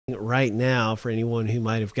right now for anyone who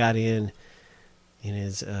might have got in and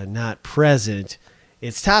is not present.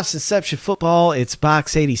 It's Topps Inception Football. It's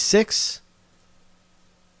box 86.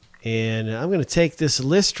 And I'm going to take this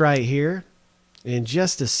list right here in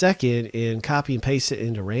just a second and copy and paste it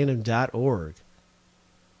into random.org.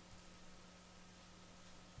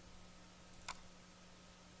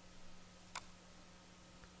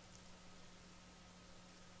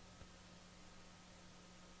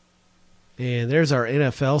 And there's our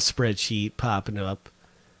NFL spreadsheet popping up.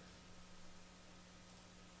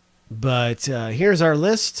 But here's our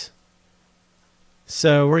list.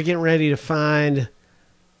 So we're getting ready to find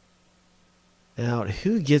out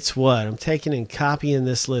who gets what. I'm taking and copying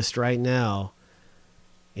this list right now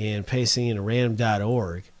and pasting it into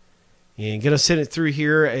random.org. And going to send it through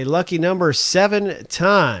here a lucky number 7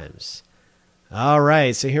 times. All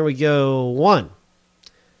right, so here we go. 1,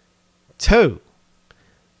 2,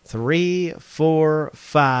 3, 4,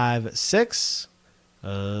 5, 6.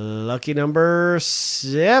 Lucky number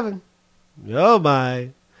 7. Oh my.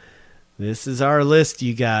 This is our list,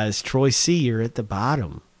 you guys. Troy C, you're at the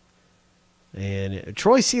bottom. And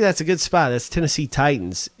Troy C, that's a good spot. That's Tennessee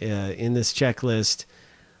Titans in this checklist.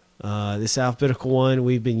 This alphabetical one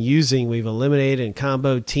we've been using. We've eliminated and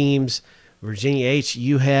comboed teams. Virginia H,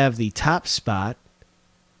 you have the top spot.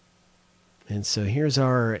 And so here's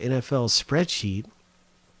our NFL spreadsheet.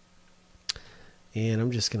 And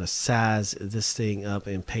I'm just going to size this thing up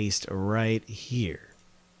and paste right here.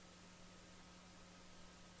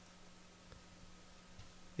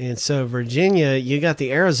 And so, Virginia, you got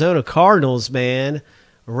the Arizona Cardinals, man.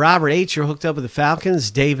 Robert H, you're hooked up with the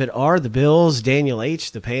Falcons. David R, the Bills. Daniel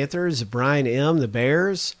H, the Panthers. Brian M, the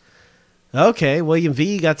Bears. Okay, William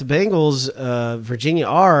V, you got the Bengals. Virginia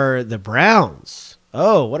R, the Browns.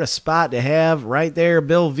 Oh, what a spot to have right there,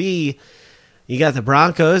 Bill V. You got the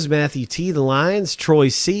Broncos, Matthew T, the Lions, Troy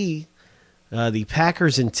C, the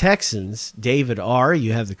Packers and Texans, David R.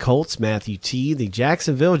 You have the Colts, Matthew T, the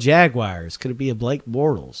Jacksonville Jaguars. Could it be a Blake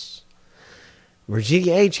Bortles?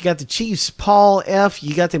 Virginia H, you got the Chiefs, Paul F.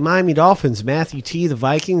 You got the Miami Dolphins, Matthew T, the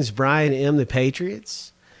Vikings, Brian M, the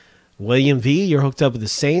Patriots. William V, you're hooked up with the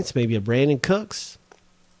Saints, maybe a Brandon Cooks.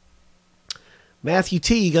 Matthew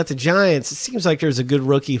T, you got the Giants. It seems like there's a good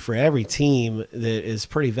rookie for every team that is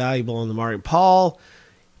pretty valuable on the market. Paul,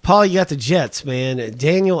 you got the Jets, man.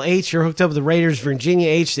 Daniel H, you're hooked up with the Raiders. Virginia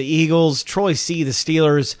H, the Eagles. Troy C, the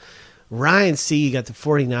Steelers. Ryan C, you got the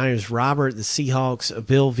 49ers. Robert, the Seahawks.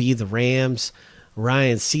 Bill V, the Rams.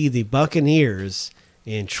 Ryan C, the Buccaneers.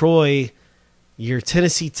 And Troy, your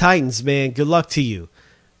Tennessee Titans, man. Good luck to you.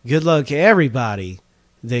 Good luck to everybody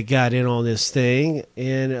that got in on this thing,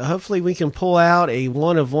 and hopefully we can pull out a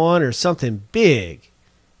 1 of 1 or something big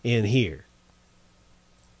in here.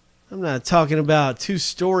 I'm not talking about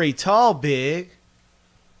 2-story tall big.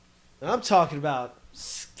 I'm talking about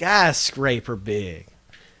skyscraper big.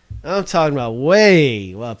 I'm talking about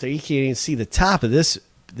way well up there. You can't even see the top of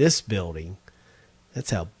this building.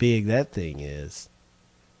 That's how big that thing is.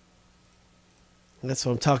 That's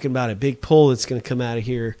what I'm talking about, a big pull that's going to come out of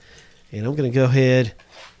here. And I'm going to go ahead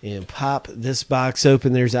and pop this box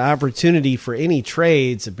open. There's an opportunity for any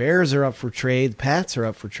trades. The Bears are up for trade. The Pats are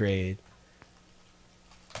up for trade.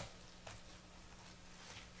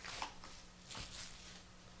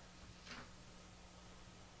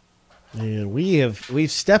 And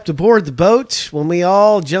we've stepped aboard the boat when we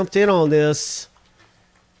all jumped in on this.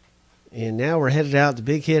 And now we're headed out to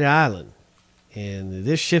Big Hit Island. And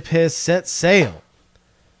this ship has set sail.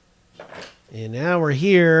 And now we're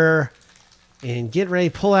here and get ready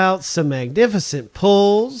to pull out some magnificent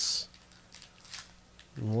pulls.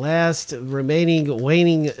 Last remaining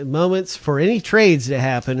waning moments for any trades that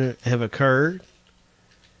happen have occurred.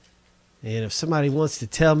 And if somebody wants to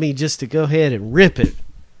tell me just to go ahead and rip it,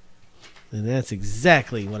 then that's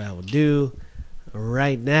exactly what I will do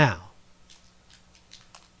right now.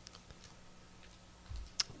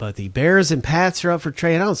 But the Bears and Pats are up for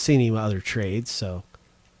trade. I don't see any other trades, so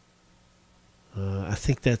I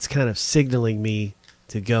think that's kind of signaling me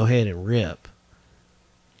to go ahead and rip.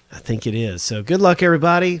 I think it is. So good luck,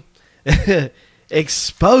 everybody.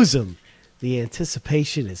 Expose them. The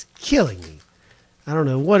anticipation is killing me. I don't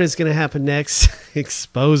know what is going to happen next.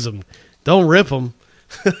 Expose them. Don't rip them.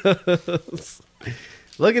 Look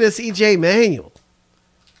at this EJ Manuel.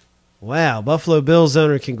 Wow. Buffalo Bills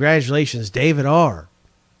owner, congratulations, David R.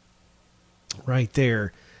 Right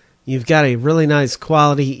there. You've got a really nice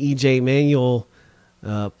quality EJ Manuel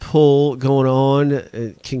pull going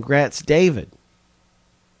on. Congrats, David.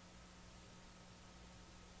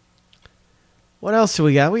 What else do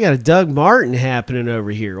we got? We got a Doug Martin happening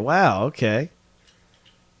over here. Wow, okay.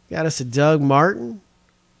 Got us a Doug Martin.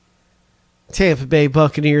 Tampa Bay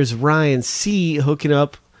Buccaneers Ryan C. hooking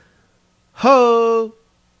up 30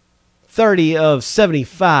 of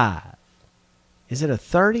 75. Is it a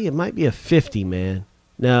 30? It might be a 50, man.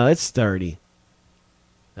 No, it's 30.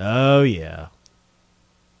 Oh, yeah.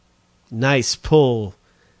 Nice pull.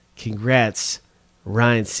 Congrats,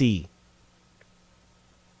 Ryan C.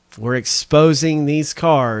 We're exposing these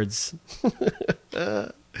cards.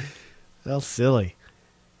 How silly.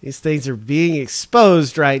 These things are being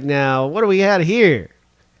exposed right now. What do we have here?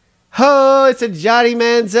 Oh, it's a Johnny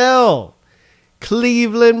Manziel.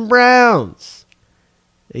 Cleveland Browns.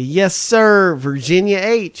 Yes, sir. Virginia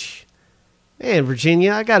H. Man,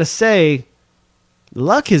 Virginia, I got to say,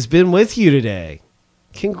 luck has been with you today.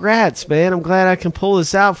 Congrats, man. I'm glad I can pull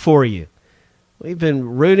this out for you. We've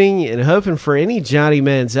been rooting and hoping for any Johnny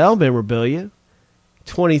Manziel memorabilia.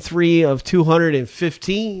 23 of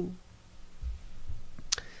 215.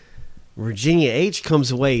 Virginia H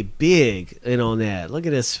comes away big in on that. Look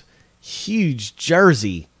at this huge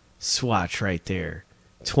jersey swatch right there.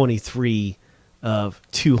 23 of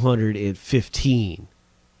 215.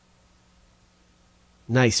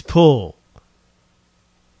 Nice pull.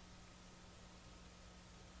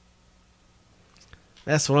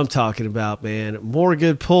 That's what I'm talking about, man. More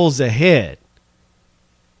good pulls ahead.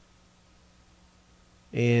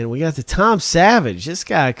 And we got the Tom Savage. This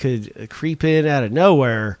guy could creep in out of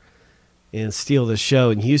nowhere and steal the show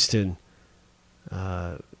in Houston.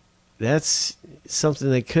 That's something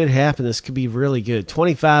that could happen. This could be really good.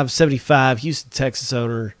 25-75, Houston, Texas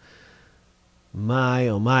owner. My,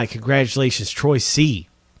 oh my. Congratulations, Troy C.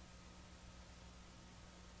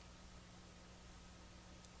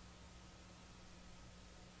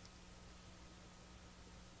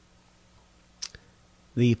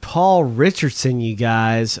 The Paul Richardson, you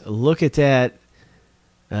guys. Look at that.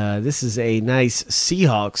 This is a nice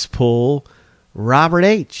Seahawks pull. Robert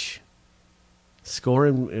H.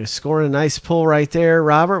 Scoring a nice pull right there.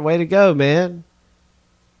 Robert, way to go, man.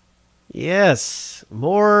 Yes.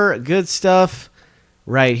 More good stuff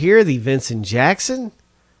right here. The Vincent Jackson.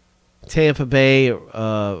 Tampa Bay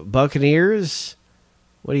Buccaneers.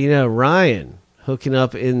 What do you know? Ryan hooking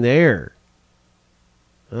up in there.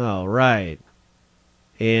 All right.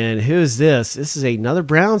 And who's this? This is another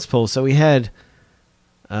Browns pull. So we had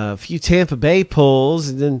a few Tampa Bay pulls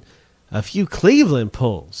and then a few Cleveland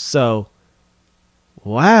pulls. So,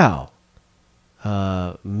 wow.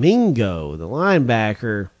 Mingo, the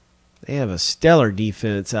linebacker. They have a stellar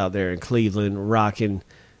defense out there in Cleveland rocking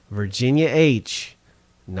Virginia H.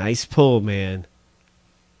 Nice pull, man.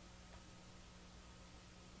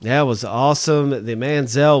 That was awesome. The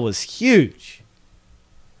Manziel was huge.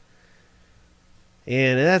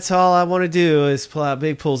 And that's all I want to do is pull out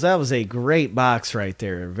big pulls. That was a great box right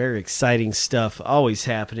there. Very exciting stuff always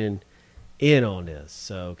happening in on this.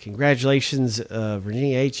 So congratulations,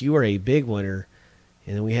 Virginia H. You are a big winner.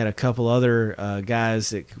 And then we had a couple other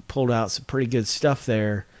guys that pulled out some pretty good stuff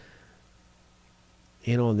there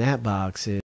in on that box.